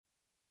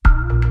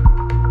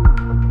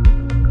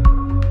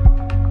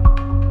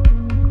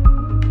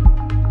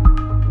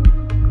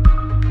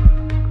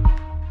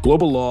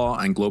Global law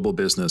and global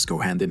business go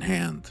hand in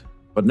hand,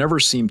 but never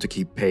seem to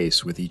keep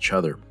pace with each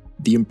other.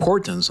 The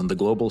importance on the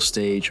global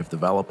stage of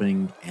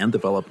developing and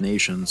developed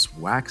nations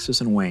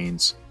waxes and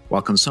wanes,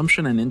 while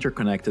consumption and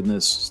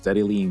interconnectedness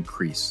steadily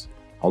increase,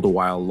 all the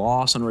while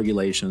laws and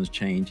regulations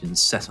change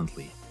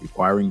incessantly,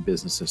 requiring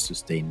businesses to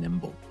stay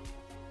nimble.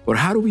 But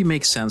how do we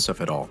make sense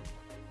of it all?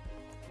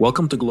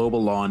 Welcome to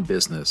Global Law and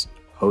Business,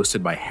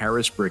 hosted by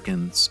Harris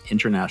Brickens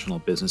International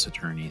Business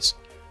Attorneys.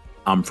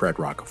 I'm Fred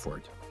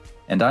Rocafort.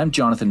 And I'm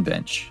Jonathan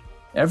Bench.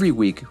 Every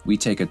week, we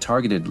take a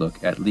targeted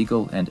look at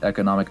legal and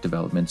economic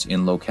developments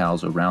in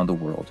locales around the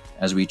world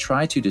as we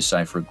try to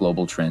decipher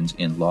global trends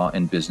in law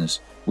and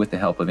business with the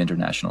help of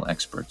international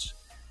experts.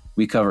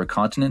 We cover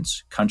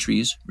continents,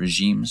 countries,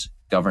 regimes,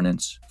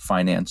 governance,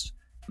 finance,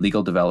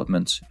 legal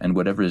developments, and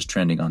whatever is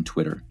trending on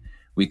Twitter.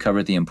 We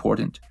cover the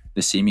important,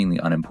 the seemingly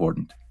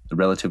unimportant, the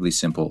relatively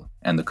simple,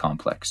 and the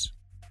complex.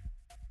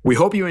 We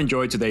hope you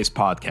enjoyed today's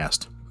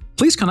podcast.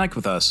 Please connect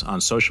with us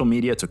on social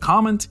media to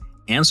comment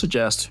and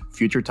suggest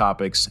future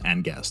topics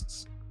and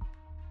guests.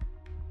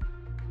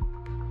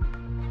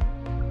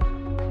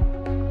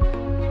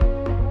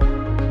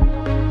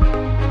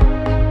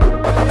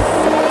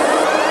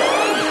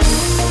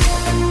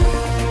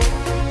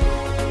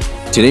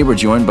 Today we're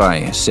joined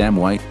by Sam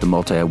White, the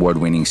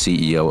multi-award-winning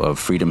CEO of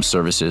Freedom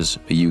Services,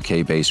 a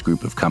UK-based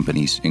group of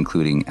companies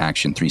including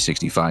Action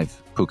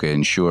 365, Puka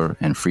Insure,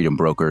 and Freedom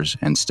Brokers,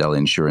 and Stella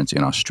Insurance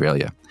in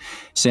Australia.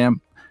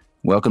 Sam,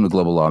 welcome to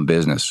Global Law and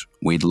Business.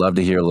 We'd love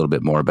to hear a little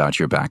bit more about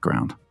your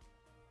background.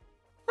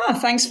 Oh,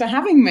 thanks for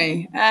having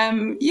me.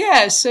 Where do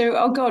I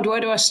start?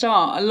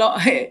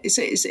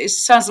 It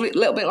sounds a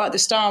little bit like the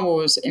Star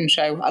Wars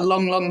intro, a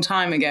long, long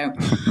time ago.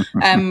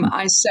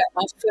 I set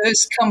my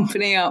first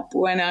company up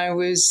when I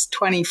was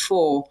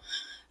 24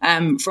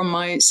 from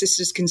my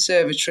sister's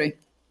conservatory.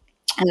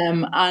 At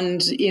the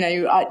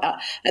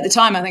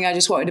time, I think I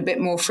just wanted a bit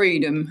more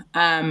freedom,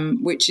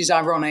 which is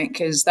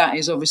ironic, as that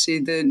is obviously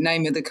the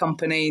name of the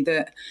company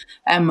that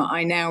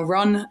I now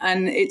run.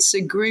 And it's a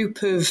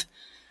group of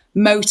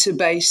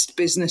motor-based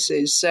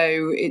businesses.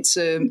 So it's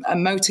a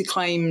motor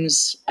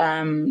claims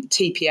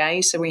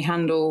TPA. So we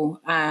handle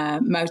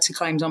motor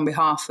claims on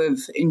behalf of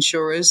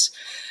insurers.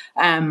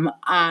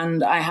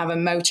 And I have a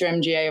motor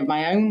MGA of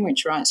my own,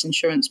 which writes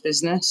insurance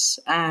business.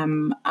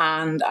 And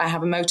I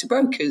have a motor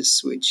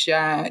brokers, which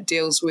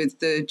deals with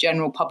the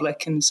general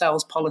public and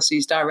sells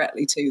policies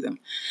directly to them.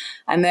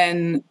 And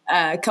then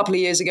a couple of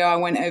years ago, I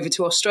went over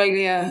to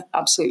Australia,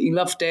 absolutely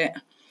loved it.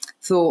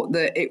 Thought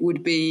that it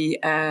would be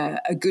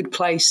a good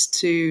place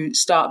to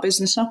start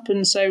business up,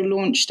 and so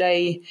launched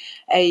a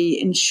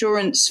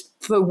insurance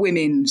for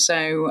women,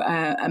 so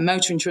a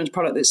motor insurance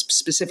product that's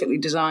specifically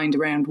designed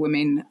around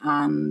women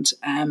and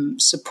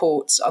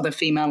supports other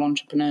female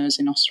entrepreneurs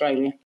in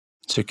Australia.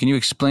 So can you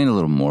explain a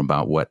little more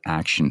about what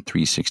Action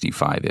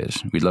 365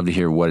 is? We'd love to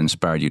hear what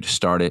inspired you to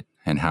start it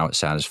and how it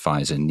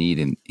satisfies a need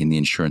in the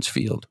insurance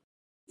field.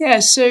 Yeah,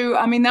 so,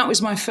 that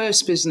was my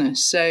first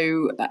business.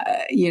 So,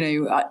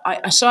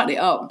 I started it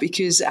up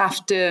because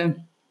after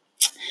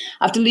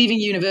leaving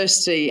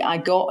university, I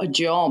got a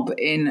job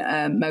in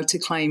a motor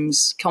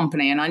claims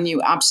company, and I knew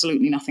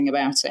absolutely nothing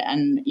about it.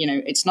 And,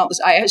 it's not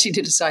I actually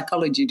did a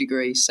psychology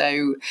degree.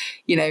 So,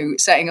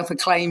 setting up a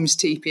claims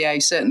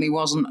TPA certainly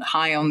wasn't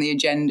high on the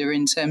agenda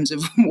in terms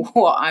of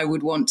what I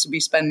would want to be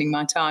spending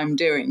my time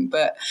doing.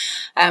 But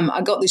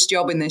I got this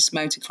job in this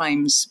motor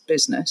claims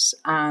business,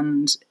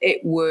 and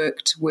it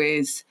worked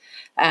with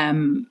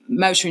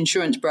motor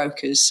insurance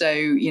brokers.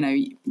 So,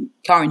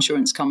 car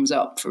insurance comes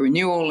up for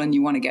renewal and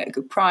you want to get a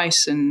good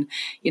price. And,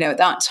 at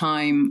that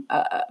time,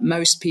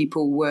 most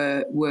people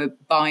were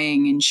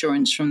buying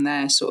insurance from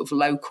their sort of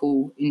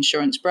local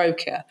insurance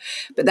broker.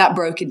 But that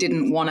broker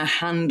didn't want to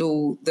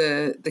handle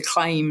the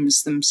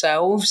claims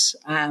themselves.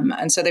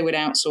 And so they would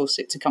outsource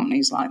it to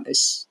companies like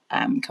this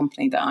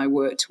company that I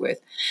worked with.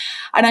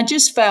 And I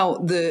just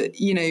felt that,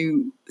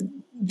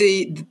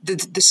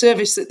 the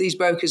service that these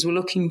brokers were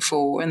looking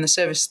for and the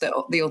service that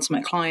the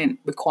ultimate client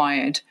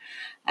required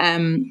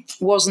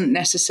wasn't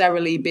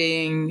necessarily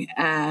being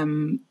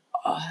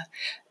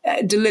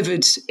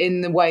delivered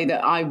in the way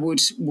that I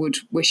would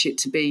wish it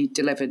to be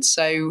delivered.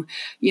 So,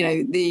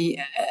 the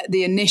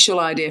initial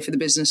idea for the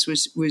business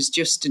was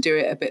just to do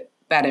it a bit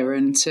better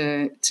and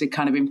to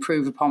kind of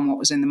improve upon what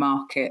was in the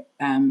market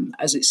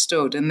as it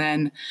stood. And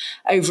then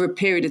over a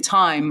period of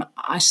time,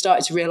 I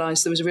started to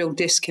realize there was a real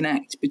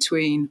disconnect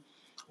between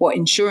what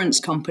insurance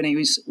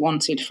companies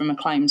wanted from a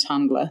claims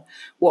handler,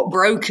 what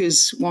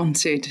brokers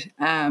wanted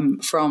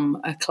from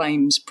a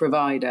claims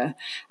provider,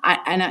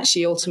 and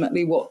actually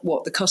ultimately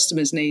what the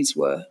customer's needs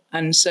were.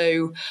 And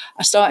so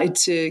I started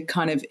to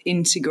kind of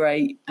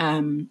integrate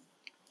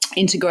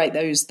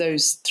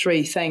those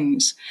three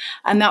things,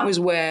 and that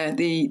was where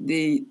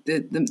the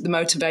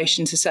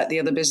motivation to set the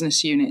other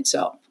business units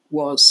up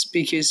was,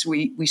 because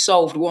we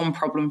solved one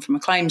problem from a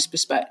claims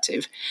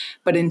perspective,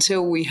 but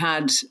until we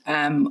had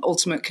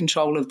ultimate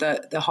control of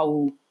the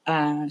whole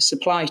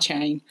supply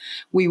chain,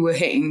 we were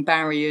hitting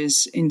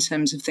barriers in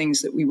terms of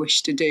things that we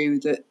wished to do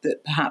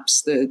that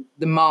perhaps the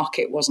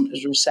market wasn't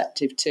as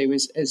receptive to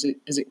as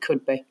it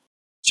could be.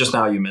 Just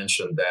now you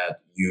mentioned that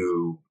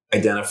you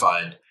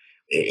identified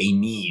a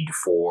need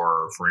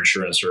for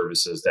insurance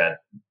services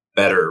that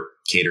better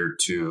cater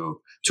to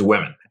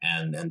women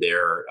and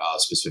their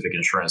specific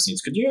insurance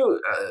needs. Could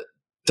you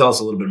tell us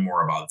a little bit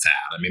more about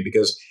that? I mean,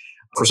 because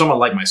for someone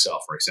like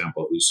myself, for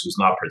example, who's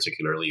not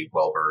particularly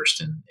well versed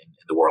in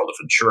the world of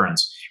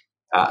insurance,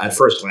 at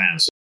first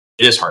glance,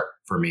 it is hard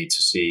for me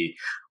to see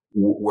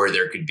where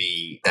there could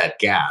be that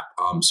gap.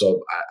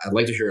 So I'd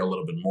like to hear a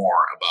little bit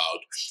more about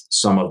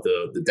some of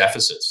the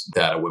deficits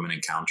that women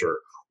encounter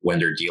when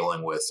they're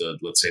dealing with,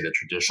 let's say, the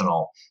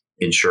traditional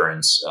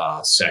insurance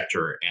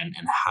sector and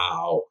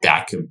how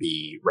that can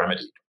be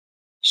remedied.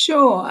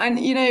 Sure, and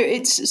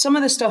it's some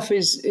of the stuff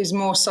is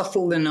more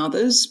subtle than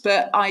others,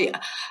 but I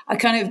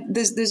kind of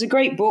there's a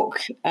great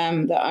book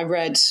that I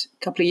read a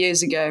couple of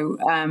years ago,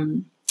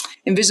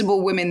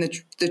 Invisible Women: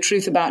 The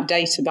Truth About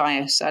Data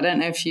Bias. I don't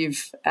know if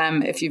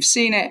you've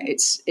seen it.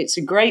 It's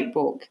a great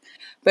book,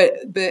 but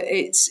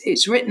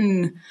it's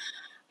written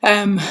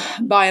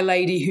by a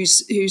lady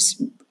who's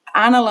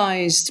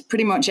analysed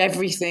pretty much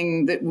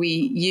everything that we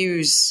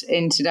use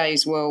in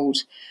today's world.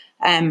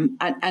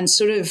 And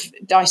sort of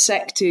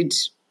dissected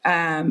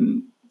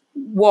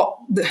what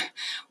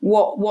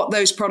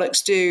those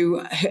products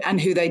do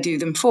and who they do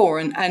them for,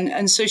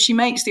 and so she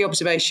makes the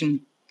observation.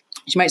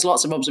 She makes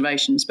lots of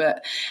observations,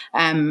 but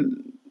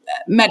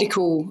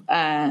medical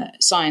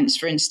science,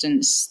 for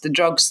instance, the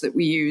drugs that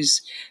we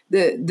use,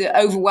 the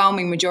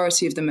overwhelming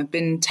majority of them have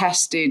been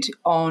tested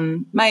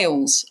on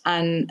males.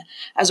 And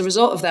as a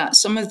result of that,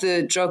 some of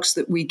the drugs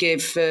that we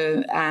give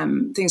for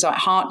things like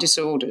heart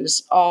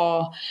disorders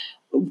are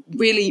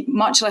really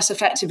much less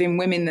effective in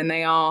women than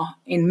they are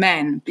in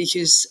men,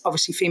 because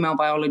obviously female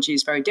biology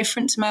is very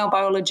different to male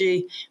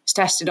biology. It's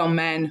tested on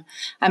men.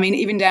 I mean,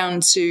 even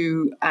down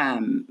to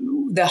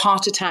the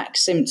heart attack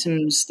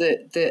symptoms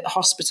that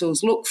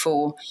hospitals look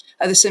for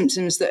are the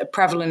symptoms that are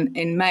prevalent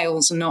in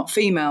males and not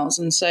females.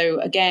 And so,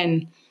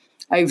 again,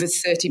 over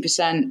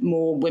 30%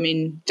 more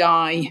women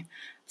die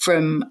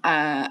from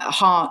a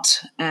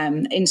heart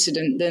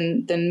incident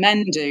than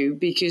men do,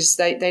 because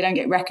they don't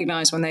get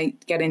recognised when they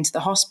get into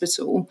the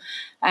hospital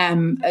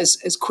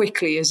as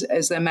quickly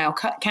as their male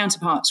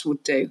counterparts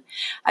would do.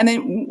 And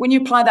then when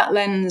you apply that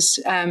lens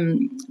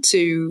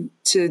to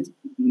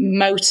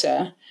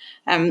motor,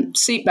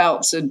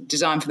 seatbelts are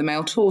designed for the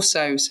male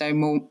torso, so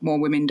more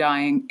women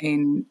dying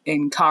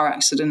in car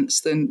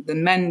accidents than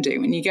men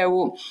do. And you go,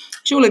 well,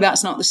 surely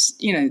that's not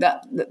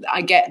that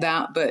I get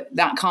that, but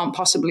that can't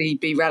possibly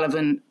be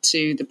relevant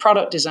to the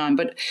product design.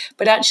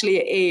 But actually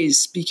it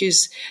is,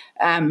 because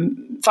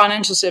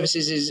financial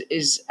services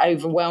is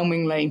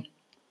overwhelmingly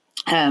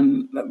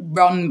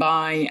run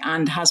by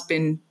and has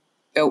been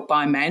built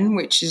by men,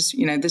 which is,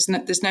 there's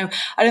no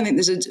I don't think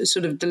there's a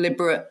sort of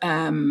deliberate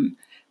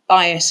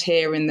bias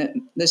here in that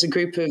there's a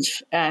group of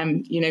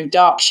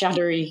dark,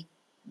 shadowy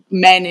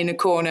men in a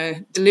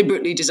corner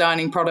deliberately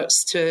designing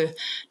products to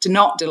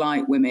not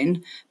delight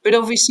women. But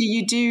obviously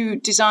you do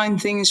design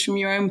things from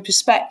your own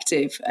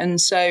perspective.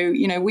 And so,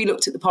 we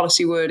looked at the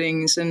policy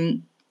wordings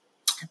and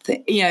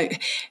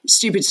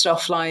stupid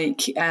stuff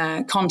like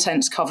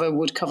contents cover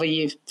would cover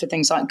you for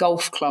things like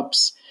golf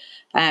clubs.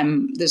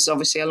 There's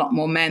obviously a lot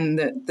more men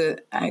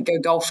that go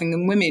golfing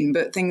than women,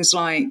 but things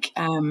like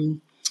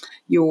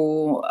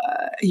your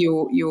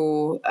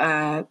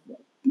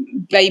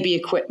baby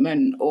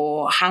equipment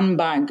or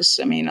handbags.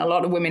 I mean, a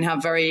lot of women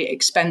have very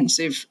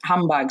expensive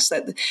handbags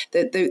that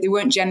they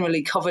weren't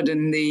generally covered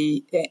in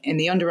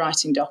the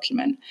underwriting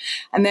document.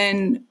 And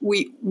then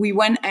we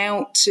went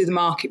out to the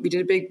market. We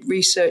did a big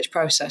research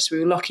process. We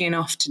were lucky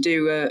enough to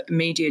do a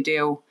media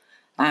deal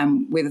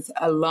with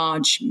a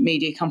large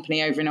media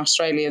company over in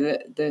Australia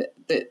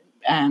that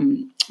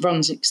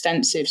runs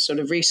extensive sort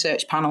of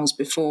research panels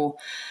before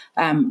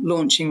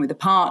launching with a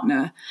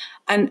partner.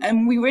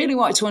 And we really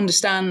wanted to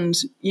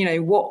understand,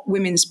 what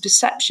women's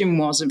perception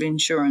was of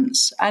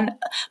insurance. And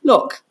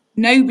look,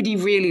 nobody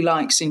really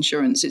likes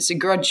insurance. It's a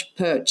grudge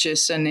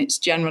purchase, and it's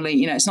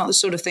generally, it's not the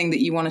sort of thing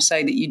that you want to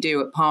say that you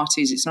do at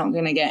parties. It's not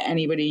going to get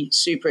anybody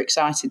super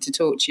excited to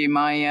talk to you.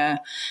 My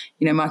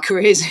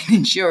careers in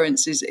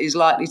insurance is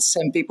likely to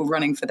send people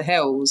running for the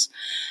hills.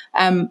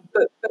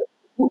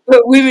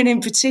 But women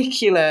in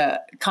particular,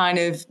 kind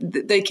of,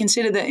 they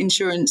consider that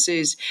insurance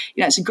is,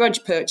 it's a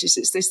grudge purchase.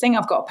 It's this thing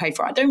I've got to pay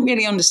for. I don't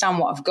really understand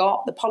what I've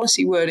got. The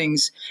policy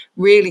wording's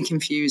really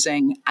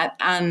confusing,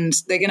 and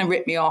they're going to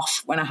rip me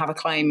off when I have a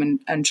claim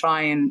and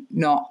try and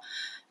not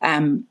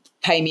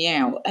pay me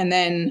out. And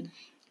then,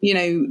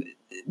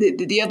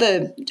 the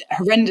other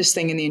horrendous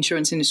thing in the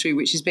insurance industry,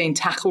 which is being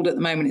tackled at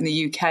the moment in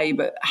the UK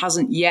but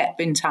hasn't yet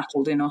been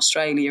tackled in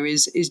Australia,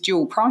 is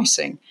dual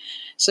pricing.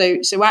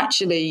 So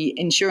actually,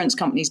 insurance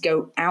companies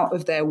go out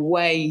of their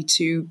way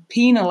to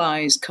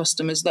penalise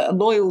customers that are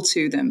loyal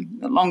to them.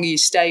 The longer you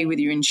stay with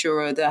your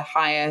insurer, the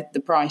higher the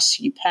price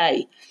you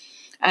pay.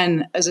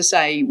 And as I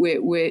say,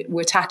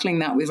 we're tackling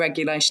that with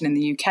regulation in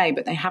the UK,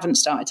 but they haven't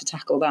started to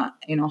tackle that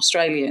in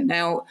Australia.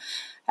 Now,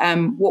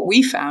 what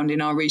we found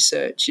in our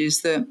research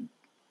is that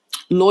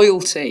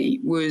loyalty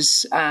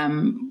was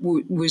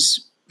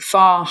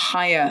far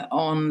higher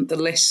on the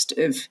list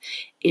of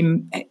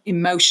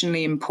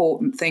emotionally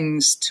important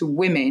things to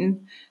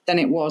women than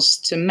it was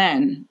to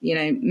men. You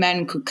know,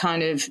 men could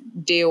kind of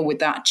deal with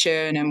that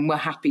churn and were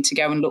happy to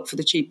go and look for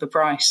the cheaper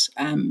price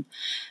on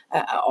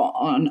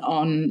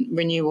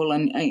renewal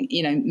and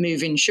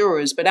move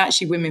insurers. But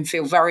actually, women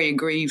feel very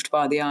aggrieved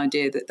by the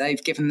idea that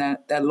they've given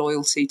their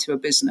loyalty to a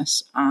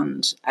business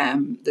and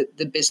that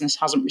the business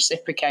hasn't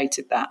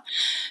reciprocated that.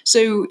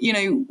 So, you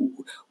know,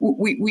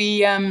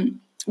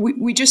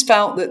 we just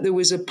felt that there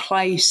was a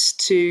place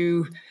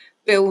to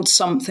build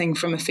something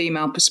from a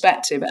female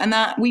perspective, and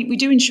that we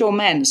do insure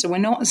men. So we're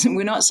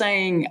not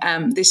saying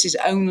this is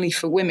only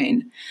for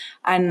women.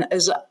 And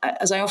as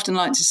I often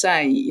like to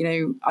say, you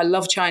know, I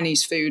love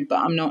Chinese food, but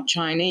I'm not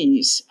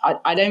Chinese.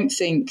 I don't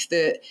think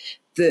that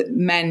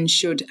men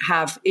should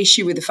have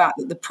issue with the fact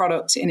that the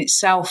product in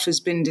itself has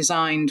been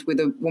designed with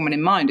a woman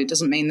in mind. It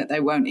doesn't mean that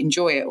they won't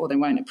enjoy it or they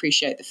won't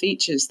appreciate the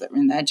features that are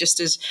in there, just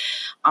as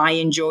I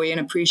enjoy and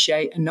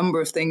appreciate a number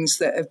of things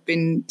that have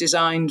been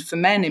designed for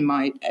men in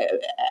my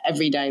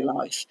everyday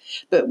life.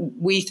 But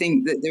we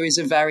think that there is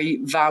a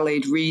very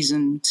valid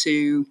reason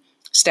to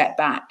step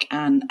back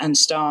and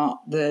start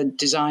the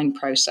design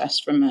process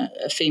from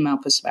a female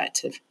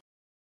perspective.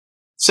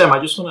 Sam, I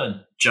just want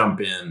to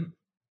jump in.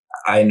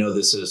 I know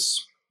this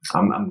is,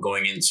 I'm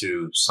going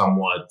into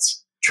somewhat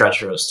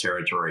treacherous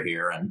territory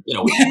here, and you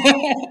know,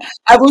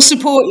 I will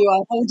support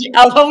you.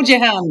 I'll hold your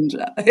hand.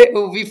 It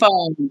will be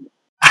fine.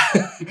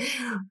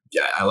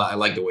 Yeah, I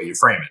like the way you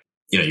frame it.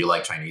 You know, you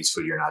like Chinese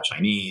food, you're not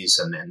Chinese,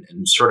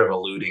 and sort of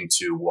alluding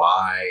to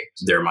why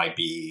there might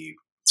be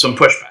some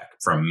pushback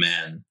from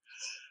men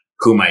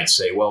who might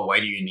say, well, why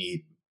do you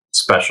need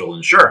special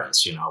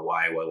insurance? You know,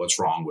 what's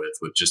wrong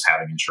with just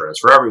having insurance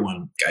for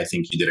everyone? I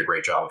think you did a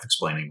great job of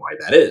explaining why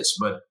that is.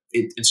 But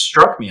it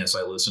struck me as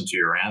I listened to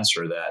your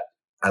answer that,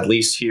 at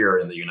least here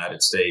in the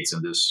United States,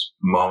 in this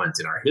moment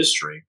in our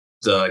history,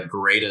 the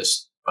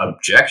greatest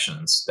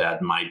objections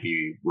that might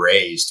be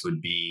raised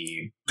would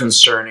be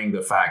concerning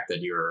the fact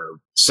that you're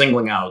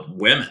singling out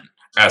women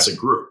as a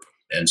group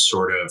and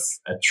sort of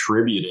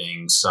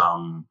attributing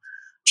some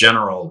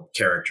general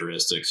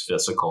characteristics,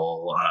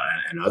 physical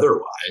and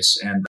otherwise.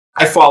 And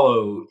I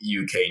follow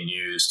UK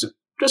news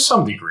to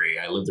some degree.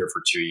 I lived there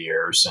for 2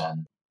 years.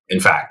 And in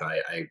fact,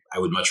 I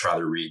would much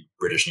rather read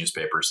British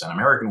newspapers than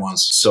American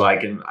ones. So I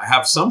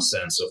have some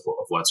sense of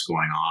what's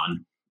going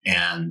on.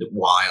 And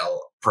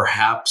while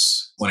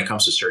perhaps when it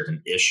comes to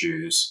certain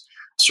issues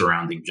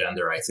surrounding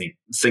gender, I think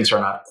things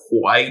are not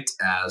quite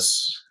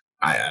as,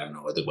 I don't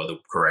know what the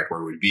correct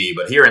word would be,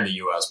 but here in the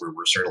U.S., we're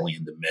certainly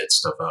in the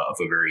midst of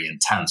a very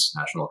intense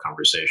national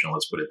conversation,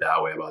 let's put it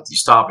that way, about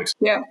these topics.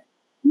 Yeah.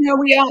 No,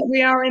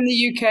 we are in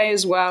the UK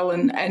as well,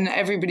 and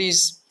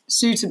everybody's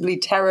suitably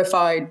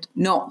terrified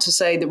not to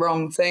say the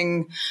wrong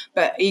thing,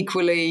 but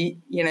equally,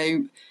 you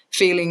know,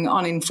 feeling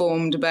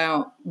uninformed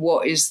about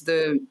what is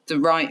the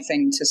right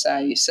thing to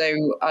say.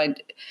 So I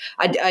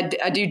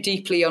do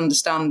deeply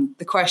understand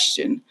the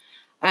question.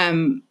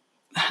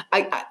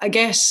 I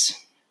guess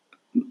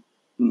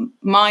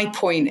my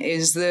point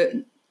is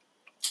that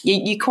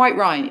you're quite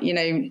right. You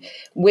know,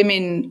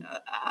 women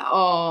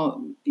are,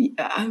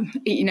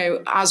 you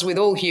know, as with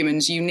all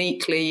humans,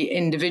 uniquely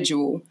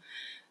individual.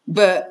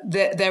 But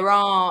there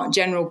are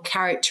general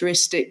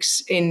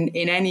characteristics in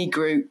any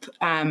group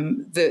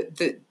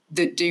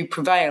that do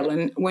prevail.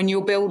 And when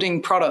you're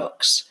building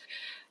products,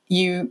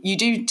 you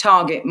do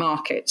target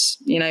markets.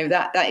 You know,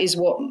 that is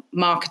what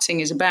marketing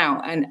is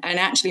about. And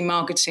actually,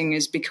 marketing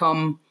has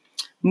become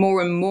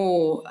more and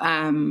more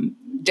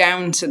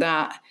down to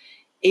that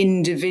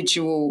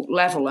individual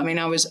level. I mean,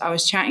 I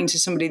was chatting to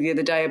somebody the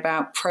other day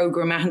about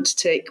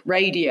programmatic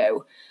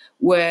radio,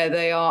 where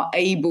they are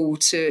able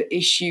to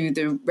issue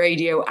the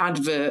radio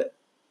advert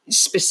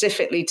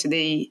specifically to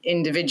the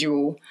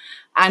individual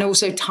and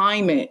also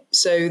time it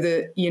so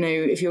that, you know,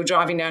 if you're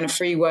driving down a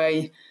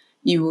freeway,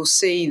 you will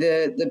see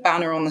the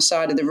banner on the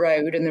side of the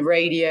road and the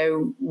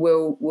radio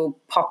will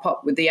pop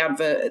up with the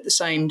advert at the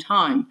same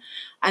time.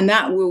 And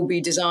that will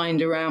be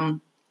designed around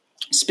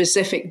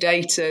specific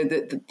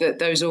data that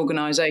those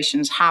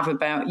organizations have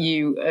about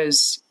you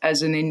as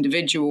an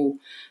individual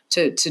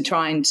to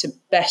try and to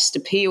best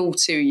appeal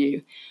to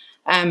you.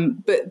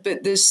 But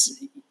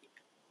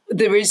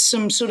there is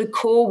some sort of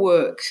core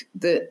work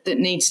that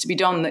needs to be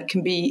done that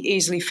can be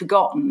easily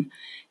forgotten,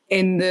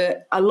 in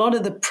that a lot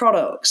of the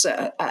products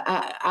at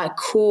a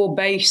core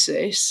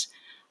basis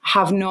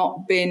have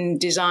not been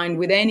designed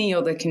with any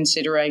other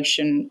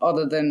consideration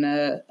other than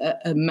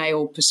a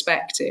male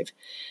perspective.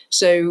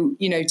 So,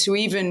 you know, to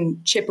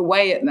even chip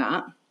away at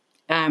that,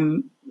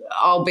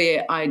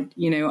 albeit I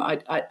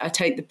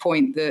take the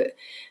point that,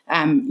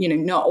 you know,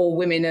 not all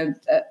women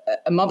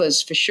are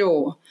mothers for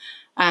sure.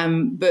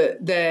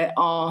 But there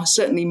are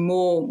certainly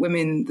more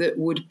women that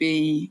would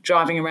be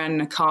driving around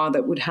in a car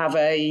that would have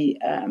a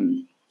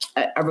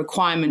a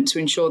requirement to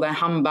insure their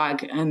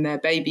handbag and their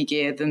baby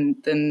gear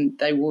than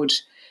they would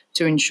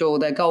to insure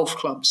their golf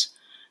clubs.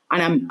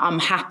 And I'm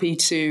happy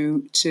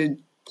to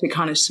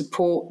kind of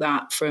support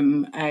that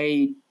from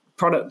a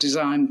product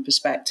design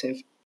perspective.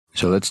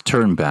 So let's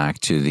turn back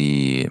to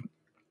the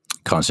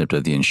concept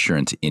of the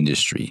insurance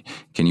industry.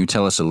 Can you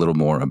tell us a little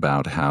more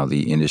about how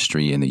the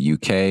industry in the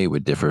UK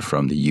would differ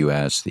from the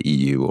US, the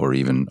EU, or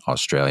even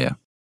Australia?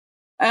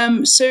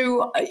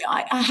 So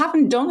I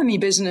haven't done any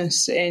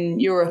business in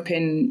Europe.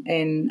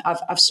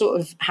 I've sort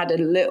of had a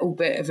little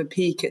bit of a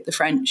peek at the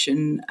French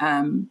and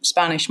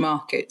Spanish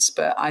markets,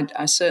 but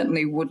I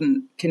certainly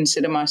wouldn't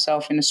consider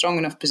myself in a strong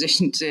enough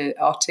position to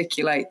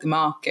articulate the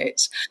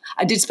markets.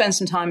 I did spend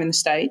some time in the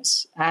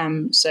States,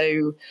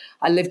 so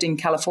I lived in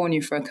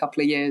California for a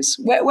couple of years.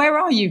 Where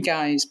are you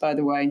guys, by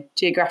the way,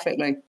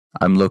 geographically?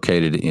 I'm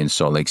located in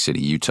Salt Lake City,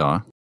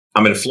 Utah.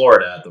 I'm in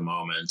Florida at the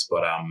moment,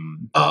 but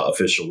I'm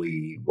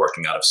officially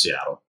working out of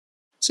Seattle.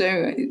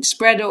 So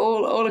spread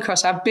all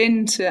across. I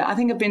think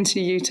I've been to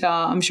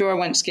Utah. I'm sure I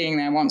went skiing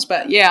there once,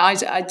 but yeah,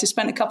 I just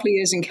spent a couple of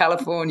years in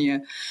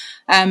California.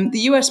 The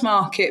US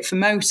market for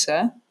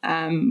motor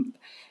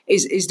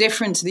is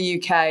different to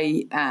the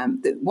UK.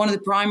 One of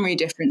the primary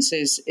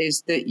differences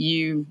is that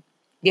you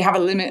have a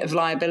limit of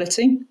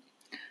liability.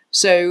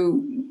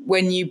 So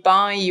when you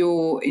buy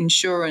your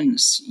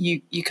insurance,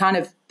 you kind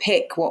of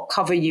pick what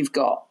cover you've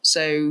got.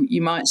 So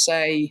you might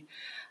say,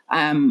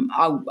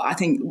 I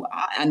think,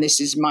 and this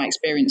is my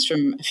experience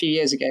from a few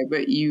years ago,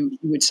 but you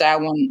would say, I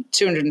want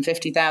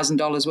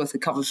 $250,000 worth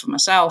of cover for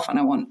myself, and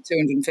I want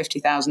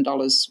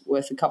 $250,000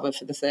 worth of cover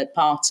for the third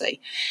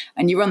party.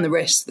 And you run the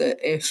risk that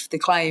if the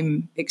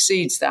claim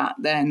exceeds that,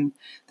 then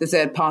the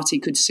third party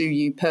could sue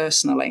you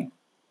personally.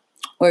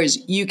 Whereas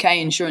UK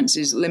insurance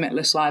is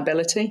limitless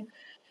liability.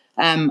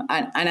 And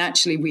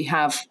actually, we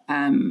have,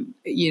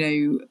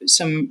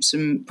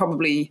 some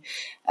probably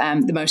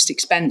the most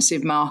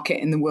expensive market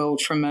in the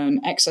world from an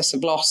excess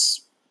of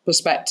loss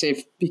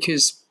perspective,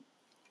 because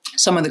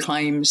some of the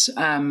claims,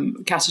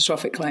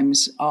 catastrophic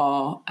claims,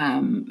 are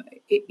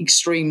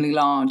extremely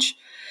large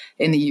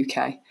in the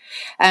UK.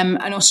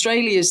 And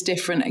Australia is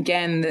different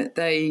again, that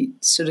they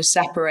sort of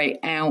separate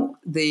out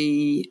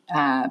the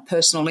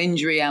personal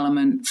injury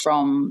element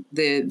from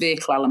the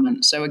vehicle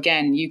element. So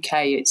again,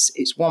 UK,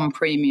 it's one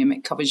premium,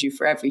 it covers you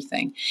for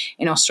everything.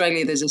 In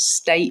Australia, there's a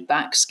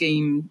state-backed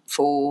scheme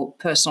for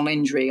personal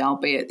injury,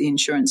 albeit the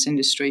insurance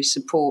industry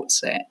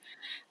supports it.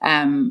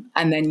 And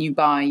then you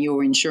buy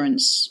your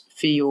insurance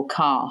for your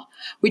car,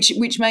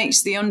 which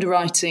makes the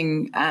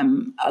underwriting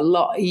a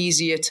lot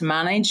easier to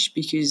manage,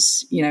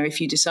 because, if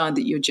you decide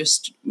that you're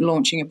just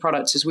launching a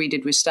product, as we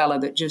did with Stella,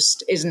 that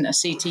just isn't a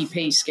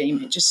CTP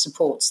scheme, it just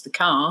supports the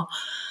car,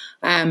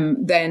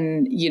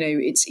 then,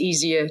 it's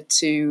easier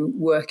to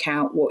work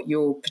out what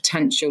your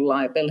potential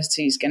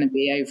liability is going to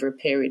be over a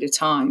period of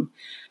time.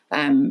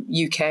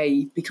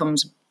 UK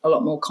becomes a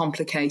lot more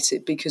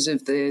complicated because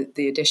of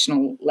the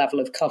additional level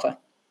of cover.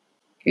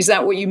 Is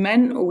that what you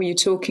meant, or were you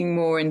talking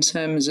more in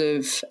terms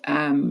of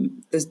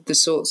the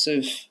sorts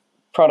of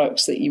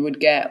products that you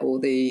would get, or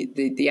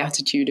the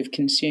attitude of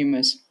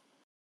consumers?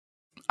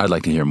 I'd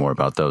like to hear more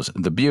about those.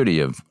 The beauty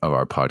of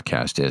our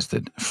podcast is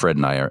that Fred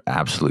and I are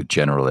absolute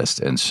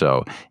generalists. And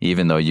so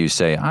even though you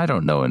say, I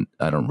don't know, and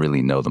I don't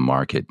really know the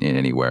market in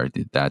anywhere,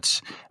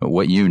 that's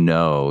what you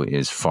know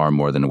is far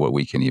more than what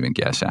we can even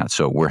guess at.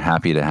 So we're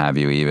happy to have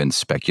you even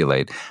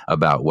speculate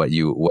about what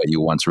you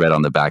once read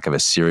on the back of a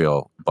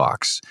cereal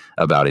box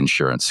about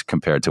insurance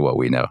compared to what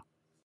we know.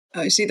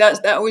 See,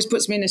 that always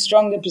puts me in a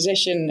stronger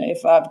position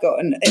if I've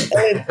got an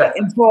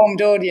informed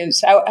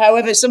audience.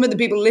 However, some of the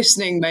people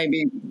listening may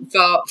be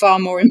far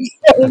more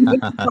informed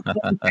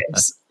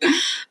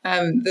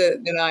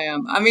than I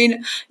am. I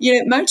mean,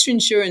 motor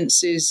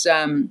insurance is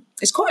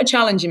quite a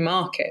challenging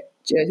market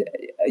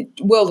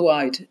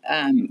worldwide.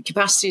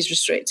 Capacity is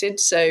restricted.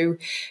 So,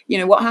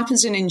 what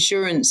happens in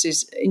insurance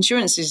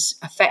is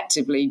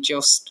effectively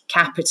just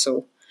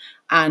capital.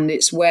 And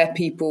it's where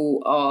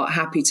people are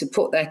happy to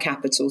put their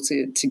capital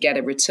to get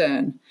a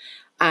return.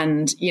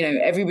 And,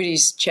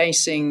 everybody's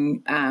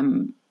chasing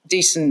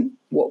decent,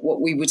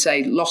 what we would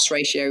say, loss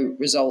ratio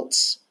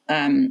results.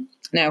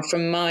 Now,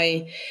 from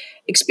my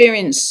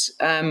experience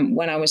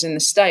when I was in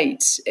the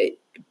States,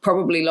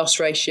 probably loss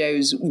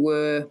ratios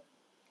were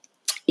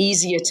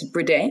easier to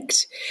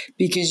predict,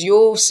 because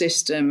your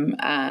system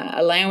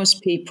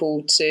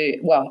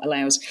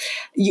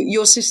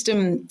your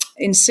system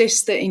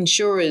insists that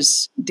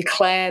insurers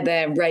declare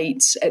their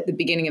rates at the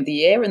beginning of the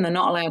year, and they're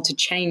not allowed to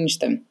change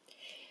them.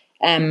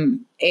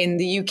 In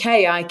the UK,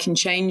 I can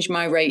change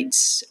my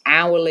rates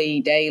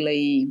hourly,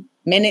 daily,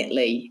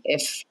 minutely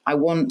if I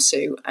want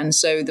to. And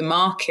so the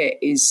market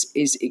is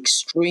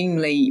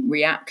extremely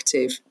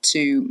reactive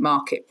to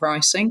market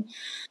pricing.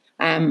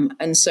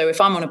 And so if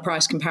I'm on a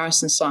price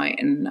comparison site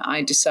and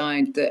I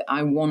decide that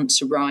I want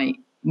to write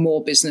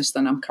more business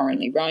than I'm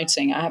currently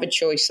writing, I have a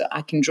choice that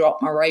I can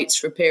drop my rates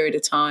for a period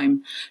of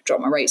time, drop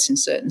my rates in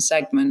certain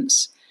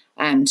segments,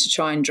 to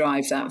try and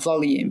drive that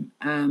volume.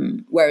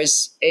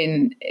 Whereas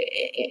in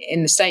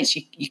the States,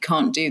 you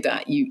can't do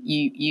that.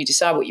 You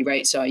decide what your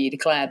rates are, you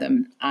declare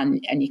them,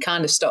 and you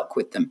kind of stuck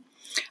with them.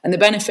 And the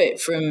benefit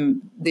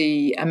from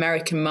the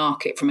American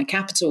market from a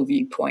capital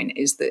viewpoint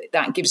is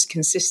that gives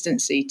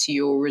consistency to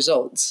your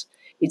results.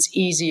 It's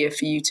easier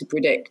for you to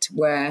predict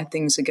where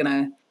things are going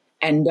to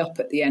end up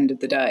at the end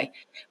of the day.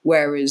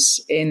 Whereas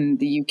in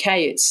the UK,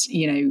 it's,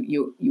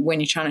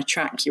 when you're trying to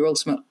track your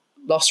ultimate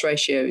loss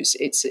ratios,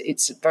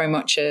 it's very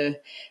much a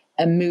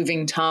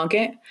moving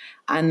target.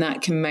 And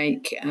that can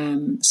make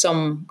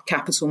some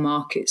capital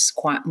markets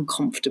quite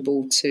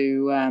uncomfortable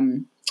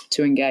to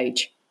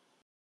engage.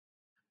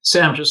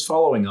 Sam, just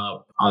following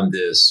up on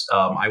this,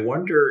 I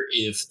wonder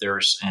if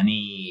there's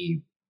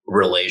any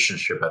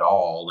relationship at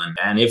all,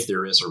 and if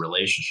there is a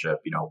relationship,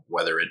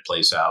 whether it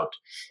plays out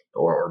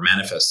or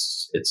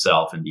manifests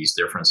itself in these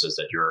differences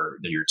that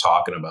you're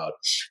talking about.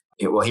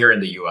 Well, here in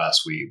the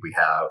U.S., we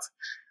have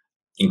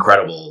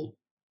incredible,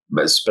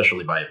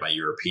 especially by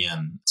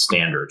European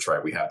standards,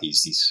 right? We have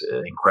these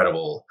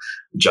incredible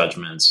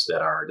judgments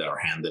that are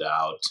handed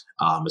out,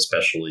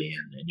 especially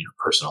in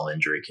personal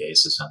injury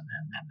cases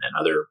and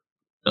other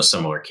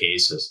similar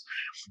cases.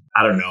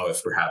 I don't know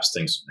if perhaps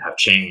things have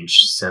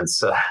changed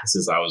since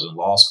I was in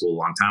law school a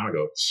long time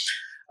ago,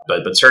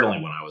 but certainly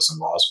when I was in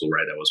law school,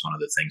 right, that was one of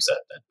the things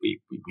that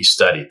we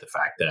studied, the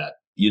fact that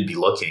you'd be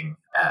looking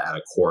at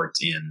a court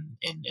in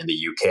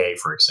the UK,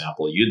 for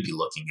example, you'd be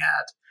looking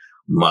at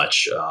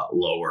much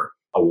lower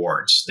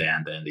awards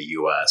than the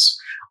US.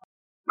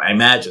 I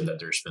imagine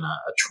that there's been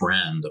a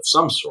trend of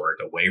some sort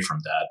away from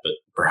that, but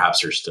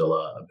perhaps there's still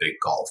a big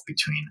gulf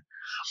between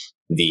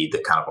the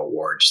kind of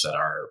awards that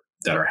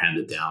are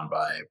handed down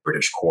by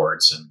British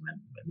courts and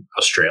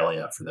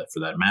Australia for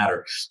that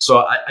matter.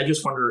 So I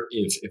just wonder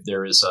if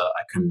there is a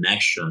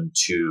connection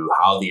to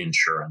how the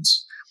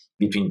insurance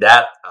between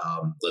that,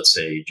 let's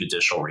say,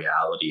 judicial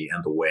reality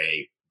and the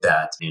way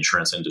that the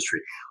insurance industry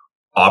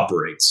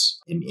operates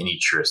in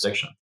each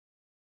jurisdiction.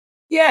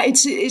 Yeah,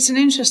 it's an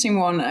interesting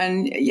one.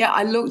 And yeah,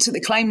 I looked at the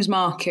claims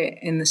market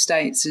in the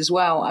States as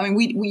well. I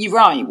mean, you're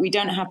right. We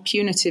don't have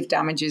punitive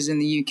damages in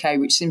the UK,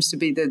 which seems to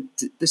be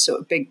the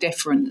sort of big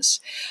difference.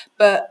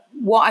 But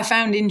what I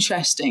found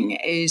interesting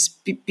is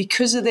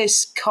because of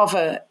this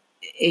cover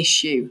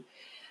issue,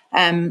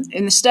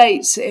 in the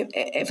States,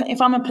 if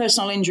I'm a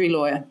personal injury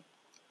lawyer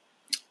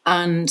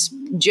and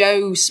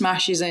Joe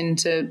smashes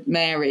into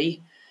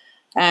Mary,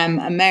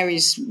 and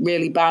Mary's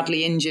really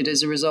badly injured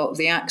as a result of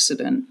the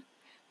accident,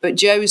 but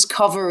Joe's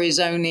cover is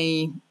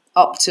only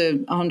up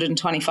to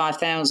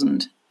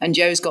 125,000 and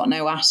Joe's got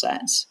no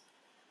assets,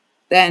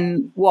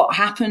 then what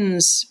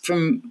happens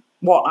from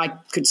what I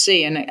could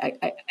see, and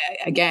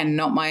again,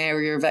 not my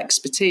area of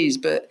expertise,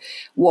 but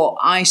what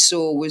I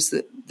saw was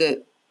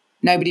that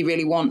nobody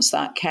really wants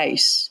that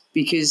case,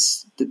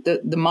 because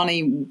the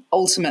money,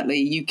 ultimately,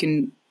 you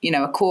can,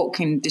 a court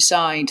can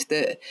decide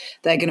that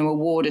they're going to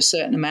award a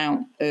certain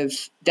amount of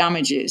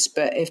damages,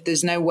 but if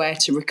there's nowhere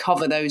to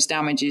recover those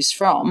damages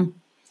from,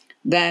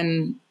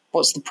 then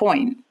what's the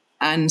point?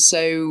 And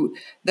so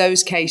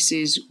those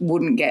cases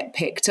wouldn't get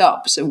picked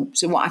up. So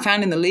what I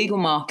found in the legal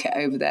market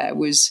over there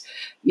was,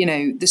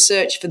 the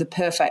search for the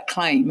perfect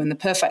claim, and the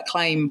perfect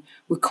claim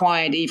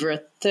required either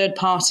a third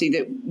party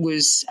that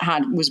was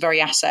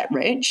very asset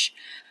rich.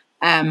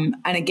 And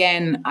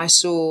again, I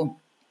saw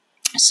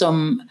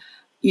some,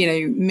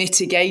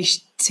 mitigative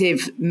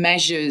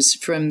measures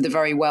from the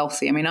very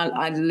wealthy. I mean,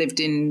 I lived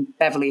in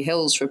Beverly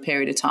Hills for a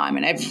period of time,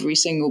 and every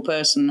single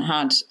person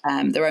had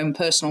their own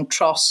personal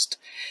trust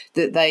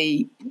that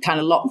they kind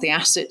of locked the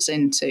assets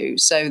into,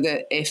 so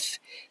that if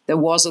there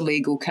was a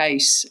legal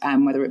case,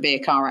 whether it be a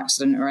car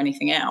accident or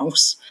anything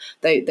else,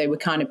 they were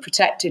kind of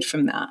protected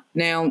from that.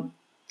 Now,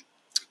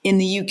 in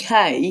the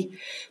UK,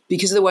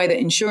 because of the way that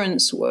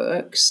insurance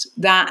works,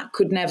 that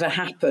could never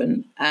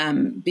happen,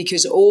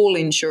 because all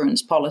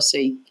insurance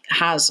policy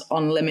has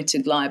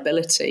unlimited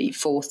liability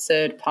for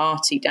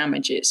third-party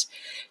damages.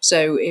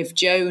 So if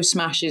Joe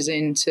smashes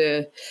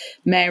into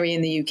Mary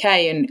in the UK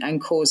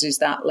and causes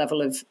that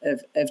level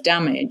of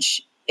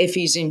damage, if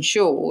he's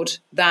insured,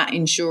 that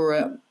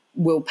insurer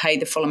will pay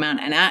the full amount.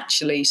 And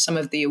actually, some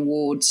of the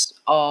awards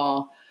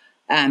are,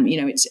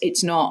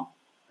 it's not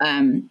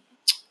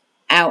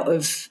out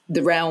of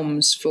the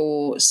realms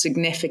for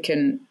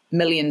significant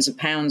millions of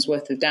pounds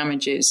worth of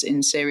damages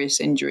in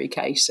serious injury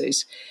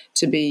cases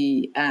to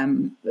be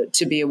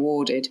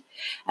awarded,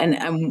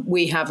 and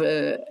we have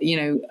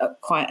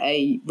quite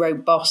a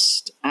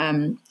robust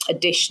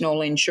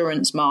additional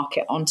insurance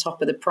market on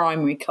top of the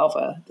primary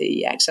cover,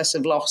 the excess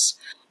of loss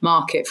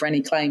market for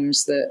any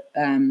claims that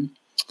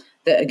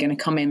are going to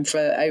come in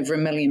for over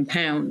 £1 million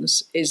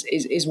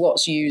is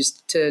what's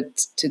used to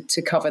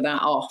cover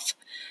that off.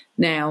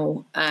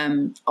 Now,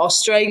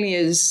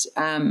 Australia's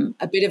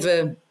a bit of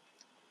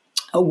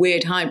a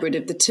weird hybrid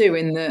of the two,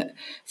 in that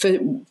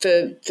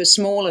for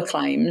smaller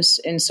claims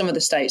in some of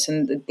the states,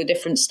 and the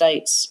different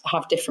states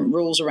have different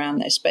rules around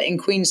this, but in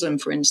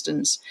Queensland, for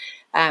instance,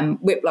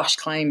 whiplash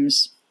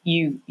claims,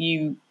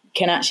 you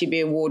can actually be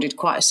awarded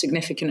quite a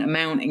significant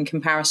amount in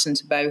comparison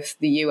to both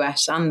the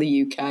US and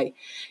the UK.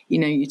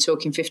 You're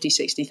talking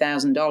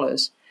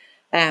 $50,000,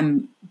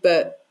 $60,000.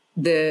 But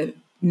the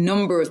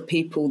number of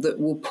people that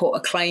will put a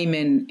claim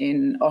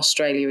in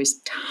Australia is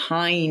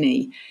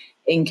tiny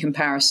in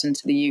comparison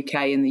to the UK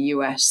and the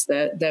US.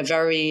 They're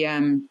very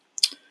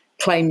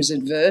claims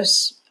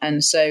adverse.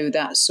 And so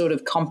that sort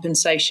of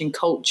compensation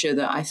culture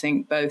that I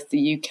think both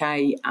the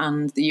UK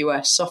and the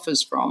US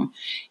suffers from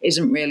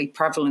isn't really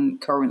prevalent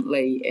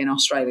currently in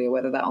Australia.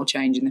 Whether that will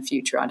change in the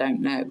future, I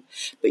don't know.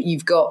 But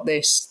you've got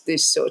this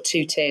sort of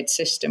two-tiered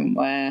system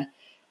where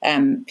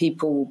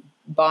people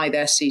buy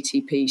their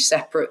CTP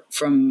separate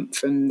from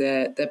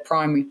their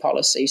primary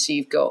policy. So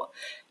you've got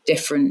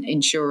different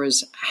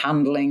insurers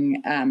handling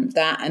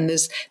that, and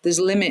there's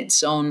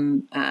limits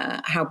on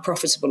how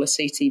profitable a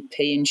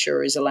CTP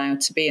insurer is allowed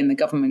to be, and the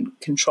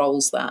government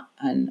controls that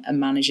and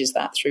manages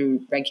that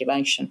through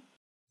regulation.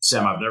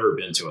 Sam, I've never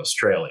been to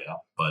Australia,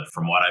 but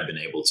from what I've been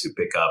able to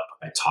pick up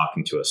by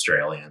talking to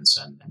Australians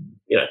and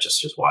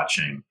just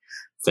watching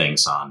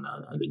things on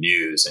the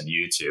news and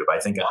YouTube, I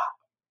think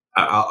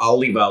I'll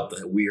leave out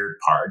the weird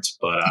part,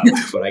 but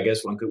I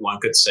guess one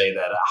could say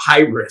that a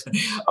hybrid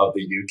of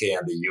the UK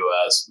and the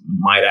US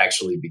might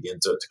actually begin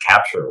to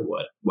capture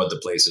what the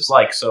place is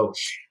like. So,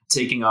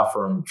 taking off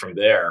from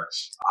there,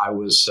 I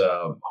was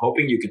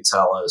hoping you could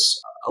tell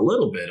us a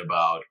little bit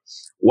about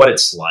what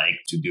it's like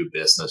to do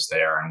business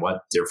there and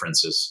what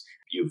differences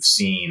you've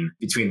seen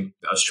between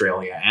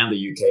Australia and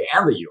the UK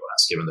and the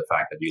US, given the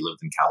fact that you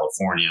lived in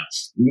California,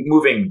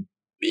 moving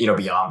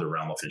beyond the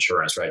realm of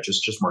insurance, right?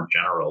 Just more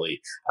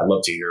generally, I'd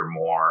love to hear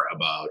more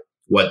about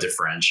what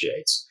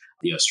differentiates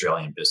the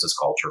Australian business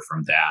culture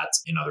from that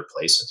in other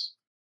places.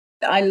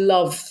 I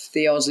love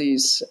the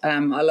Aussies.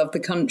 I love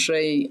the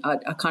country.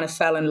 I kind of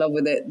fell in love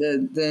with it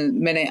the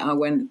minute I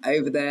went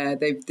over there.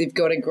 They've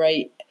got a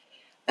great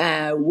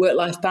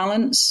work-life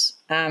balance.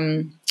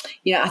 I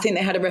think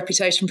they had a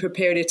reputation for a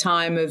period of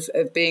time of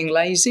being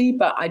lazy,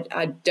 but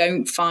I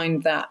don't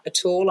find that at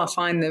all. I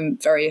find them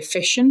very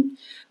efficient.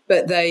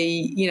 But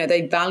they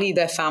value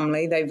their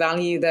family, they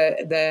value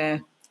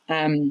their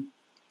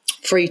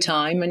free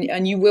time,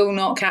 and you will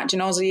not catch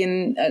an Aussie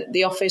in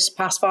the office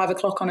past 5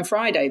 o'clock on a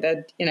Friday.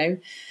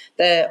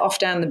 They're off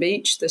down the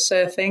beach, they're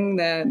surfing,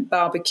 they're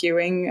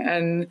barbecuing,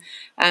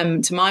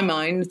 and to my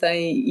mind,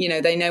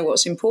 they know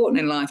what's important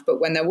in life. But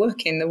when they're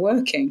working, they're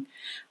working.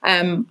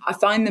 I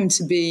find them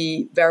to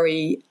be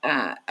very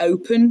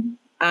open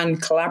and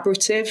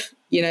collaborative.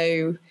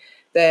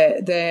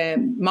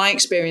 My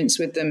experience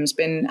with them has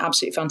been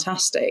absolutely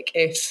fantastic.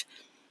 If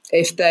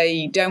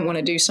they don't want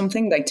to do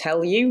something, they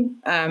tell you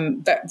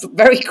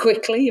very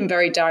quickly and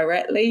very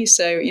directly.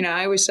 So,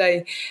 I always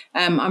say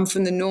I'm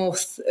from the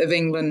north of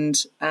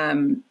England,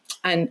 and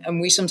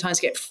we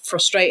sometimes get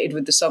frustrated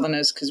with the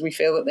Southerners because we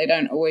feel that they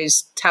don't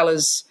always tell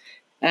us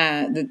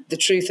the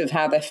truth of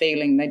how they're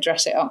feeling. They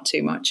dress it up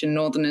too much, and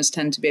Northerners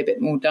tend to be a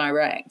bit more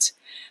direct.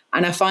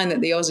 And I find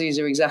that the Aussies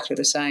are exactly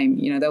the same.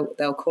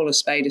 They'll call a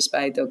spade.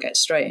 They'll get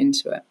straight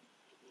into it.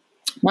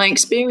 My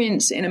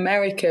experience in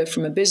America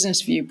from a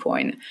business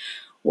viewpoint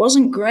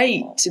wasn't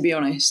great, to be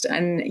honest.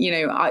 And,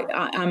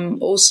 I'm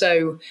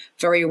also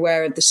very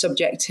aware of the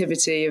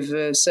subjectivity of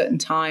a certain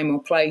time or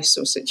place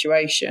or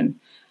situation.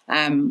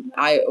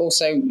 I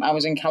was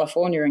in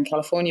California, and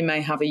California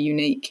may have a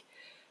unique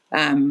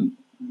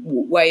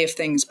way of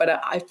things.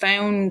 But I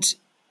found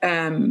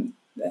the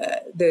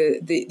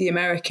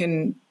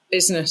American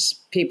business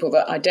people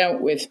that I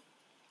dealt with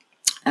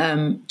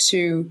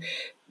to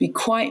be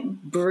quite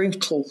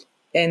brutal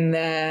in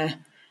their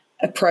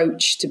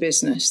approach to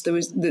business.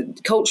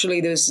 Culturally,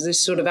 there's this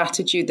sort of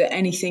attitude that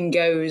anything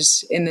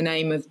goes in the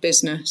name of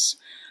business,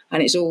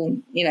 and it's all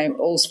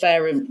all's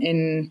fair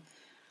in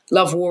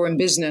love, war, and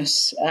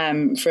business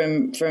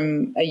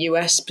from a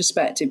US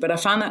perspective. But I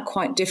found that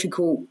quite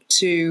difficult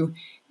to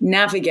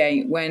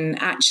navigate when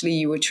actually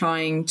you were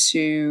trying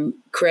to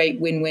create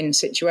win-win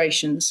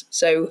situations.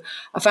 So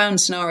I found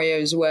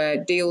scenarios where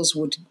deals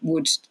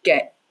would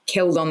get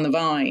killed on the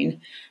vine,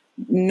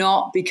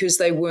 not because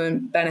they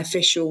weren't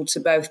beneficial to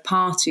both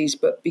parties,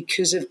 but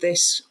because of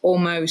this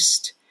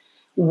almost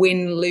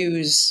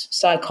win-lose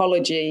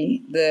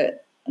psychology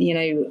that,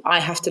 I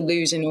have to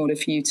lose in order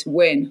for you to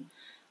win.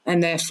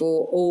 And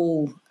therefore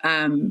all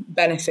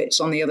benefits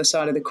on the other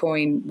side of the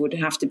coin would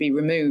have to be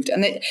removed.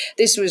 And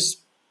this was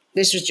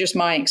just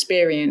my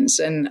experience,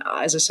 and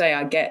as I say,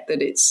 I get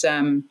that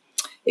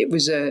it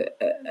was a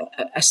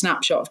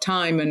snapshot of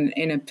time and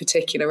in a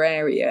particular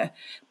area.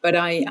 But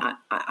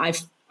I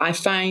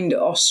find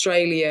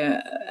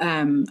Australia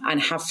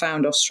and have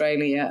found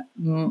Australia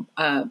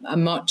a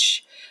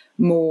much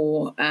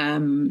more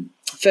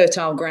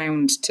fertile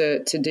ground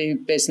to do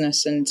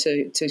business and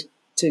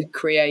to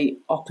create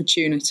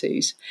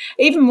opportunities,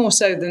 even more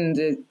so than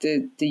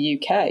the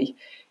UK.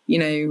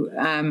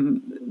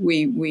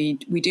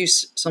 We do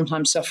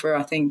sometimes suffer,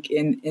 I think,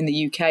 in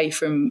the UK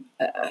from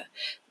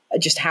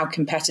just how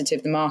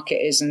competitive the market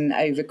is and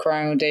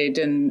overcrowded,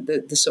 and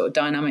the sort of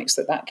dynamics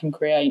that can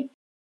create.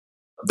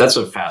 That's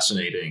a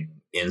fascinating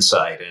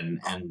insight. And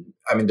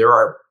I mean, there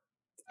are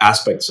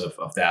aspects of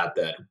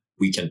that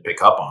we can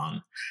pick up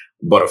on,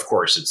 but of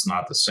course, it's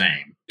not the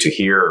same to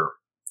hear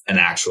an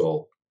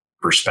actual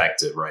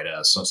perspective, right?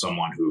 As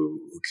someone who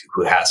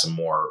has a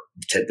more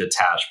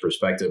detached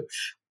perspective.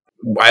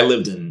 I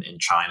lived in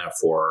China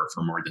for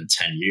more than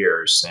 10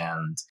 years.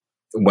 And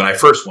when I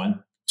first went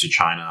to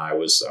China, I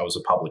was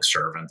a public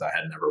servant. I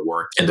had never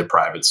worked in the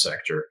private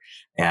sector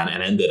and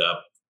ended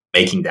up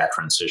making that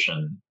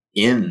transition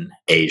in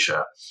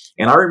Asia.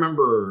 And I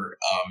remember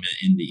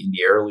in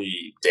the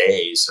early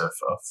days of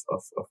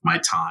my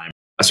time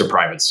as a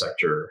private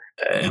sector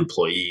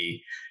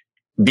employee,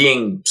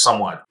 being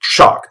somewhat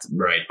shocked,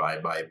 right,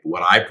 by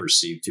what I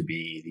perceived to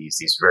be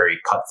these very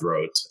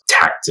cutthroat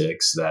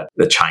tactics that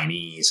the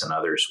Chinese and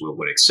others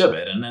would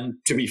exhibit. And then,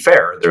 to be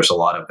fair, there's a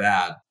lot of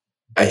that.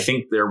 I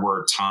think there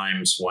were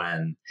times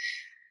when,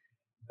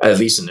 at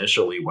least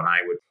initially, when I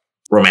would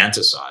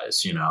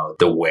romanticize,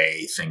 the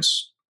way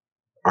things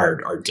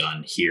are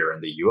done here in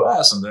the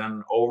U.S. And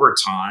then over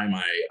time,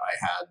 I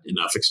had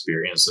enough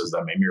experiences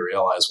that made me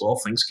realize, well,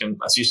 things can,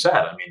 as you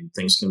said,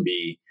 things can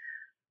be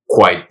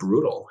quite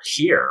brutal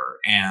here.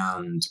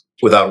 And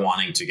without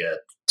wanting to get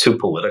too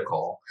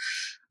political,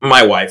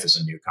 my wife is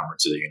a newcomer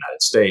to the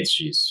United States.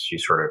 She's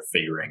sort of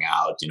figuring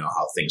out,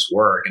 how things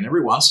work. And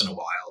every once in a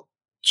while,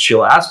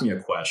 she'll ask me a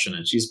question,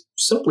 and she's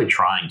simply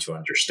trying to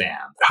understand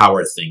how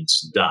are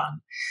things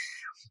done.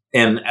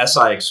 And as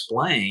I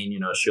explain,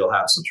 she'll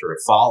have some sort of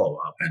follow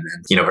up.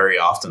 And very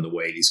often the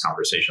way these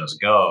conversations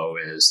go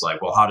is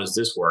like, well, how does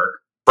this work?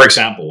 For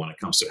example, when it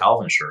comes to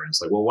health insurance,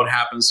 like, well, what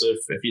happens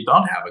if you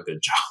don't have a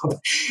good job?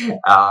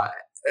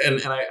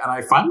 And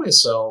I find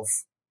myself,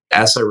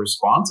 as I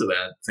respond to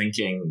that,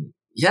 thinking,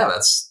 yeah,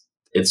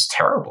 it's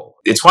terrible.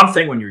 It's one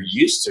thing when you're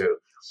used to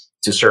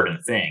certain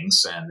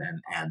things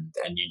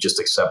and you just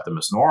accept them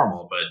as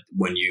normal. But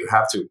when you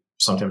have to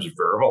sometimes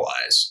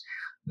verbalize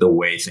the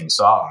way things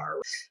are,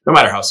 no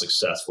matter how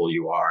successful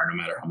you are, no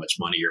matter how much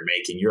money you're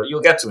making,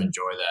 you'll get to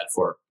enjoy that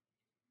for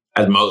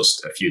at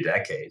most a few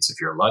decades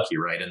if you're lucky,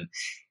 right? And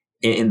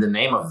in the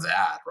name of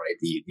that, right,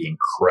 the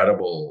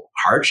incredible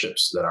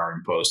hardships that are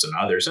imposed on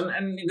others,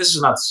 and this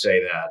is not to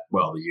say that,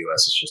 well, the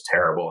U.S. is just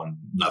terrible and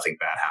nothing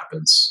bad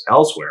happens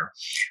elsewhere,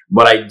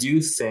 but I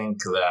do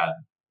think that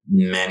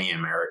many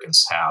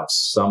Americans have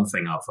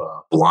something of a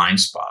blind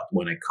spot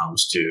when it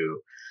comes to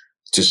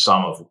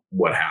some of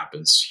what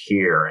happens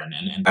here, and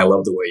I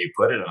love the way you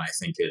put it, and I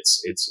think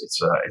it's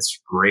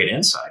great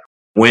insight.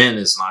 Win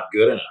is not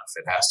good enough.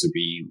 It has to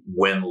be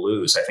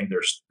win-lose. I think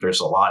there's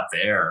a lot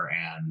there,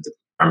 and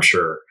I'm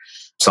sure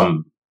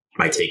some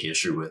might take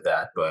issue with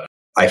that, but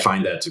I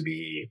find that to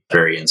be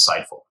very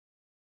insightful.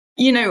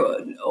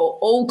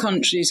 All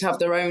countries have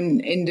their own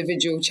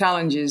individual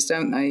challenges,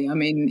 don't they?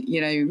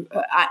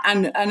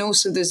 And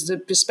also there's the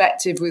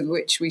perspective with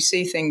which we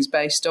see things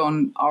based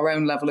on our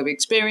own level of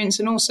experience.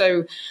 And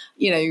also,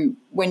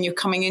 when you're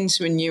coming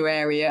into a new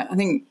area, I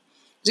think,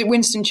 was it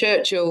Winston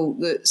Churchill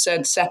that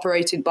said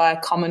separated by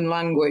a common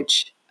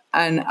language?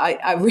 And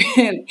I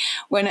really,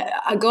 when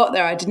I got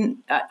there, I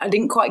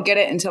didn't quite get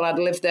it until I'd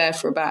lived there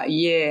for about a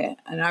year.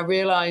 And I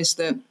realized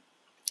that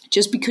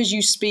just because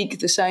you speak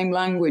the same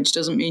language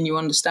doesn't mean you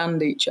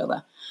understand each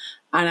other.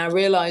 And I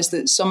realized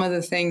that some of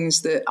the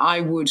things that I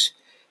would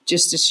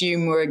just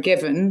assume were a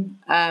given,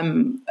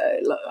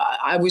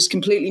 I was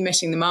completely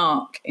missing the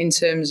mark in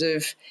terms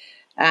of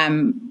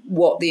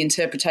what the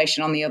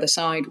interpretation on the other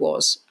side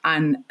was.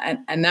 And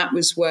that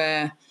was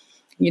where,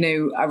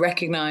 I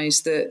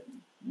recognized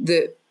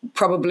that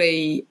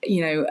probably,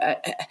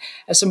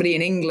 as somebody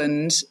in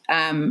England,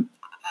 I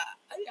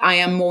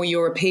am more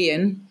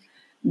European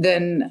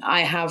than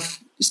I have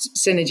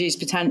synergies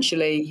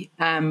potentially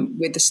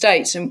with the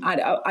States. And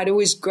I'd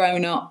always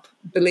grown up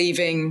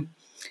believing,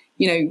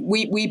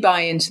 we buy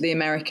into the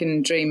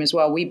American dream as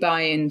well.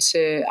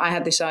 I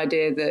had this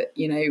idea that,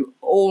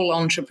 all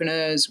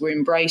entrepreneurs were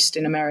embraced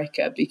in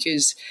America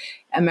because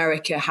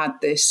America had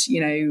this,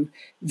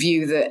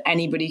 view that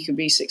anybody could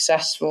be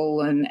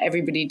successful and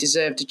everybody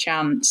deserved a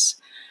chance.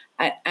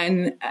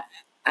 And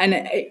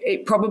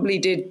it probably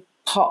did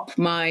pop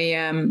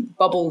my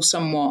bubble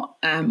somewhat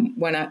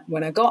when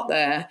I got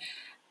there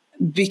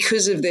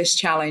because of this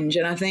challenge.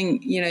 And I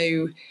think,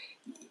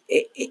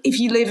 if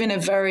you live in a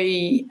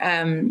very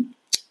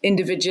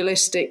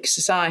individualistic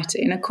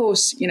society, and of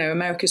course,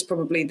 America's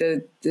probably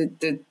the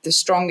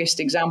strongest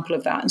example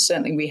of that, and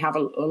certainly we have a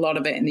lot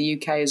of it in the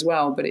UK as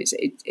well, but it's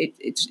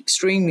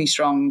extremely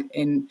strong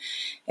in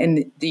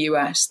the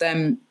US,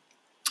 then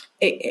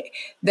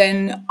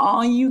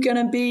are you going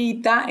to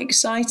be that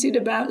excited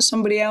about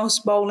somebody else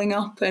bowling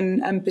up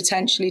and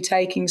potentially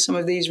taking some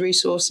of these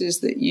resources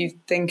that you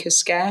think are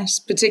scarce,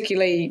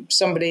 particularly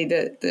somebody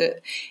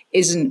that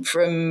isn't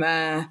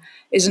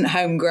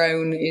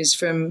homegrown, is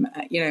from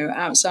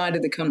outside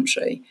of the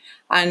country?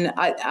 And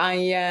I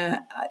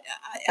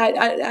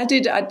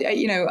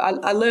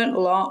learned a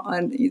lot,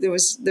 and there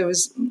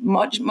was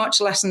much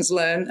lessons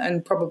learned,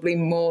 and probably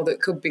more that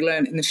could be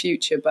learned in the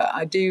future. But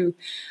I do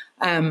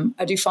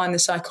I do find the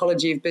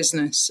psychology of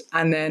business,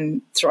 and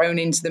then thrown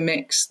into the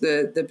mix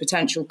the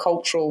potential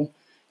cultural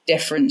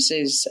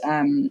differences,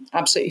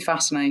 absolutely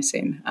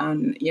fascinating.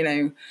 And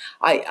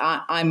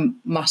I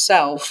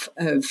myself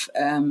have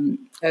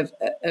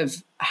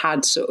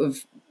had sort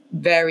of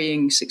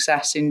varying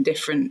success in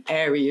different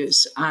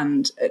areas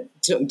and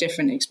sort of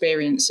different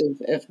experience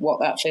of what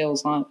that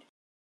feels like.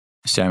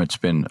 Sam, it's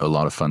been a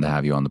lot of fun to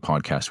have you on the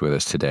podcast with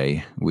us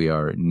today. We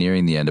are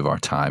nearing the end of our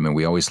time, and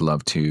we always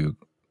love to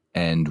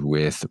end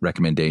with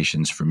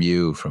recommendations from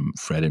you, from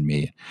Fred and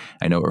me.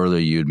 I know earlier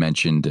you had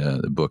mentioned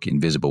the book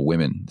Invisible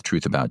Women, The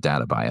Truth About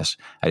Data Bias.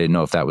 I didn't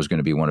know if that was going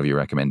to be one of your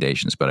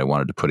recommendations, but I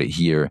wanted to put it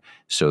here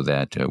so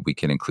that we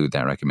can include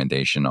that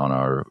recommendation on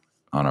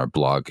our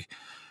blog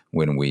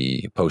when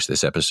we post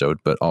this episode.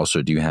 But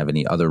also, do you have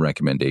any other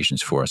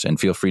recommendations for us? And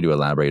feel free to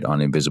elaborate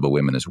on Invisible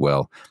Women as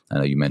well. I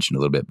know you mentioned a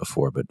little bit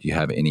before, but do you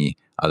have any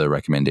other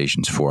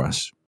recommendations for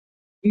us?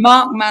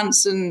 Mark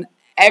Manson,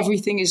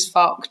 Everything is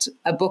Fucked,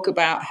 a book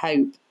about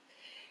hope,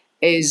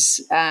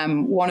 is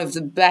one of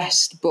the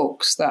best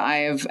books that I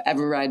have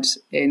ever read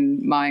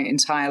in my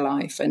entire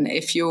life. And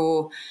if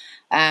you're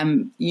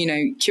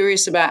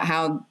curious about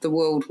how the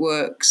world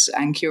works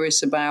and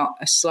curious about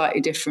a slightly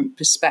different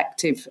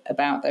perspective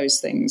about those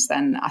things,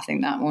 then I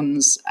think that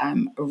one's a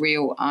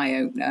real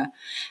eye-opener.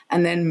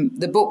 And then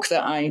the book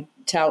that I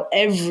tell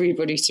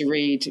everybody to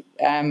read,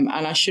 and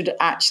I should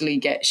actually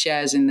get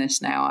shares in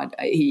this now.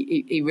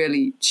 He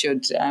really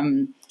should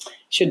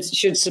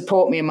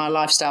support me in my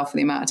lifestyle for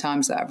the amount of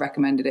times that I've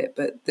recommended it.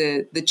 But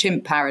the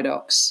Chimp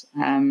Paradox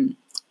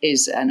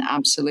is an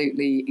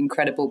absolutely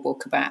incredible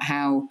book about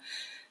how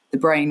the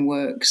brain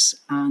works,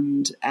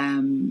 and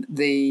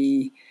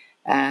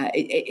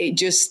it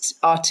just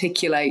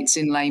articulates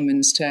in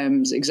layman's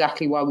terms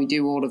exactly why we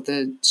do all of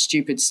the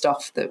stupid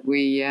stuff that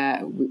we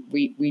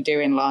do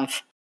in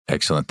life.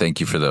 Excellent. Thank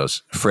you for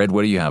those. Fred,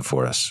 what do you have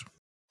for us?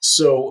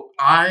 So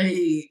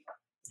I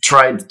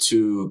tried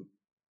to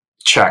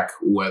check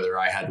whether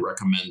I had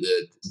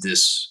recommended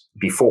this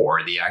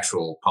before the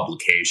actual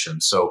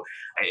publication. So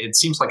it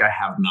seems like I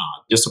have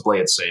not. Just to play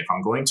it safe,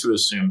 I'm going to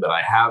assume that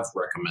I have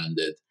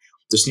recommended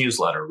this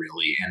newsletter,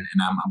 really, and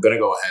I'm going to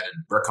go ahead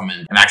and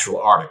recommend an actual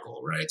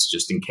article, right? It's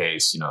just in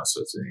case,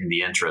 so it's in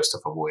the interest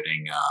of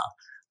avoiding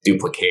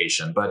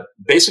duplication. But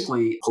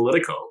basically,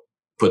 Politico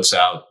puts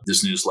out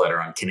this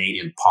newsletter on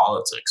Canadian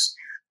politics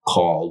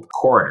called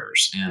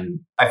Corridors, and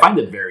I find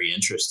it very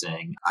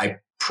interesting. I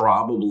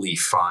probably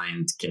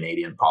find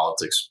Canadian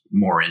politics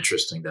more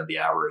interesting than the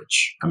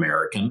average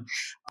American.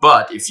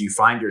 But if you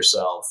find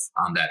yourself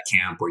on that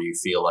camp where you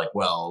feel like,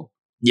 well,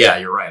 yeah,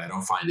 you're right, I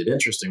don't find it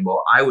interesting,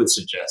 well, I would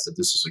suggest that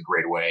this is a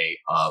great way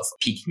of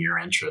piquing your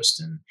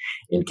interest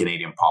in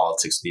Canadian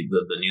politics.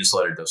 The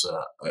newsletter does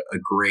a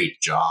great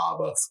job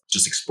of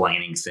just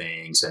explaining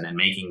things and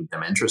making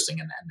them interesting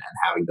and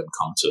having them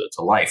come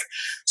to life.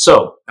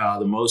 So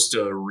the most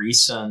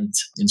recent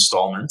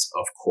installment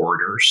of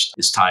Corridors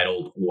is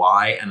titled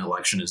Why an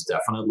Election is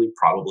Definitely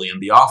Probably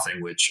in the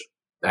Offing, which,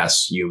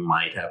 as you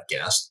might have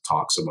guessed,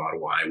 talks about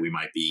why we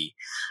might be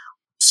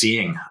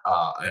seeing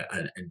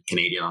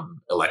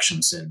Canadian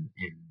elections in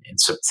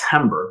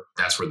September.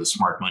 That's where the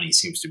smart money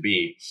seems to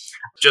be,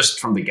 just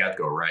from the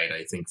get-go, right?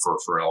 I think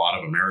for a lot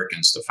of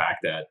Americans, the fact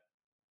that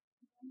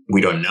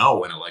we don't know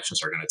when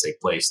elections are going to take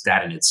place,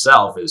 that in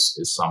itself is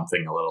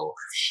something a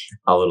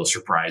little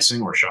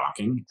surprising or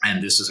shocking.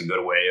 And this is a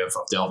good way of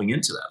delving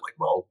into that. Like,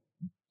 well,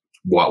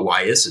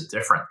 why is it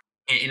different?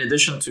 In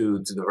addition to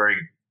the very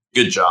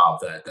good job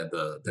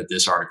that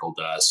this article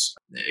does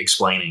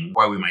explaining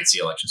why we might see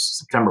elections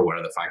in September, what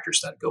are the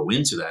factors that go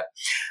into that,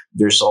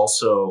 there's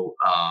also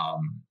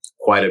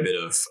quite a bit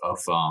of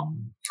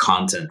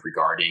content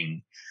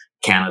regarding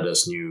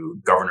Canada's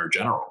new Governor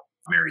General,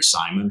 Mary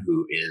Simon,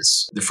 who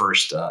is the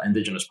first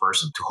Indigenous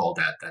person to hold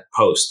that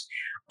post.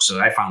 So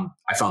I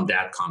found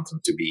that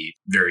content to be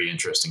very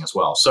interesting as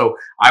well. So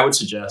I would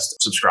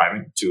suggest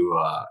subscribing to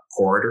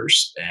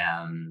Corridors,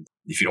 and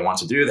if you don't want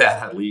to do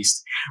that, at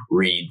least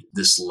read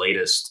this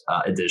latest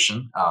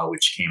edition,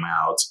 which came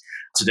out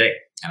today.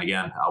 And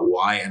again,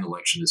 Why an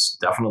Election is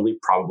Definitely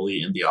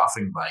Probably in the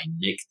Offing by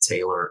Nick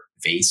Taylor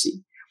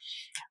Vasey.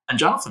 And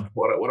Jonathan,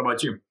 what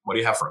about you? What do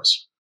you have for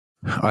us?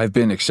 I've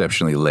been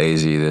exceptionally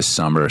lazy this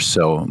summer,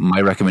 so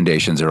my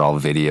recommendations are all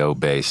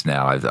video-based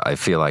now. I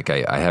feel like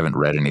I haven't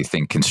read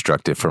anything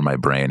constructive for my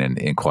brain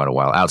in quite a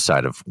while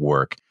outside of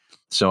work.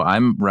 So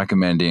I'm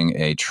recommending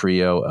a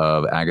trio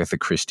of Agatha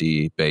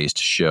Christie-based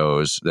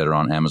shows that are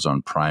on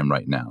Amazon Prime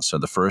right now. So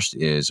the first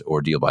is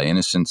Ordeal by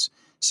Innocence.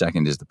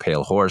 Second is The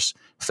Pale Horse.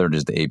 Third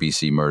is The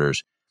ABC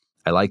Murders.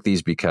 I like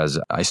these because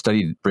I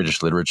studied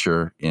British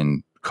literature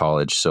in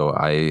college, so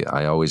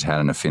I always had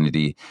an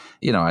affinity.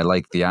 I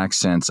like the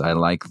accents. I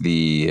like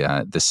the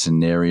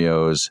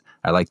scenarios.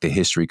 I like the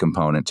history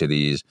component to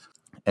these.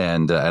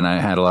 And I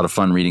had a lot of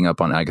fun reading up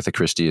on Agatha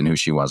Christie and who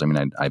she was. I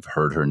mean, I've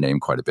heard her name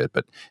quite a bit,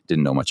 but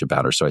didn't know much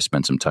about her. So I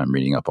spent some time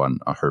reading up on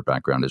her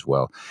background as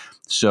well.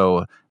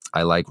 So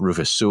I like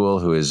Rufus Sewell,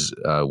 who is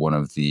one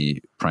of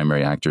the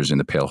primary actors in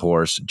The Pale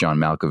Horse. John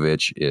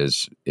Malkovich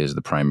is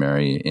the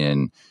primary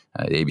in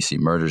ABC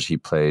Murders. He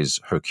plays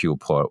Hercule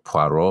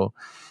Poirot.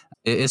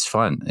 It's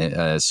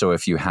fun. So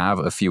if you have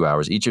a few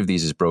hours, each of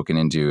these is broken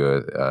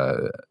into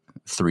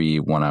 3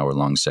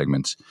 1-hour-long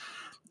segments.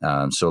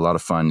 So a lot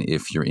of fun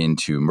if you're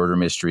into murder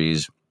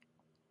mysteries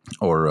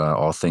or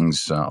all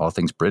things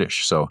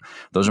British. So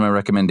those are my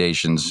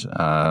recommendations.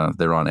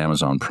 They're on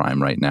Amazon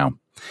Prime right now.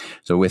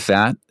 So with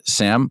that,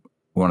 Sam,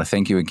 I want to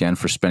thank you again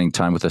for spending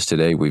time with us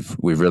today. We've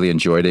really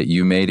enjoyed it.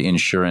 You made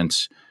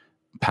insurance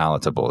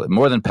palatable,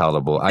 more than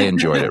palatable. I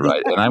enjoyed it,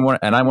 right?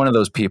 And I'm one of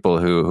those people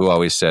who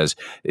always says,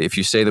 if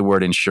you say the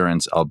word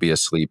insurance, I'll be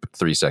asleep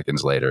 3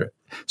 seconds later.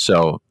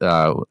 So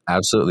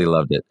absolutely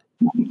loved it.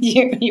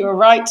 You were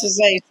right to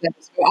say so.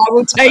 I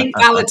will take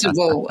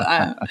palatable.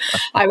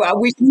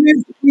 We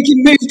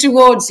can move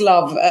towards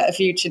love at a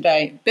future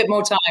day. A bit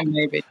more time,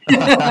 maybe.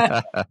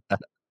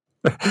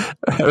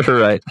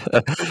 Right.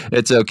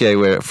 It's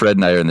okay. Fred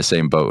and I are in the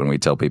same boat when we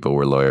tell people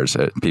we're lawyers.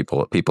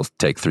 People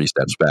take 3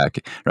 steps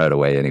back right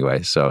away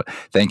anyway. So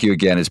thank you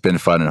again. It's been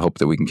fun, and hope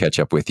that we can catch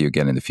up with you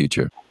again in the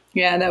future.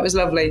 Yeah, that was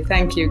lovely.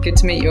 Thank you. Good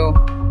to meet you all.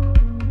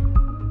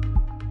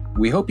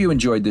 We hope you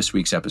enjoyed this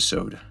week's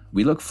episode.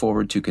 We look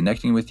forward to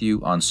connecting with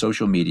you on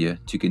social media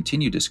to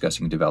continue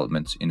discussing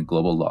developments in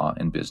global law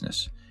and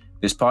business.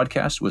 This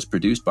podcast was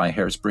produced by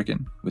Harris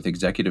Bricken with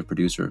executive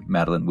producer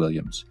Madeline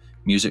Williams.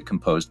 Music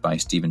composed by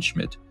Stephen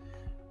Schmidt.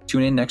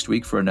 Tune in next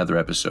week for another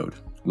episode.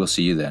 We'll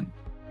see you then.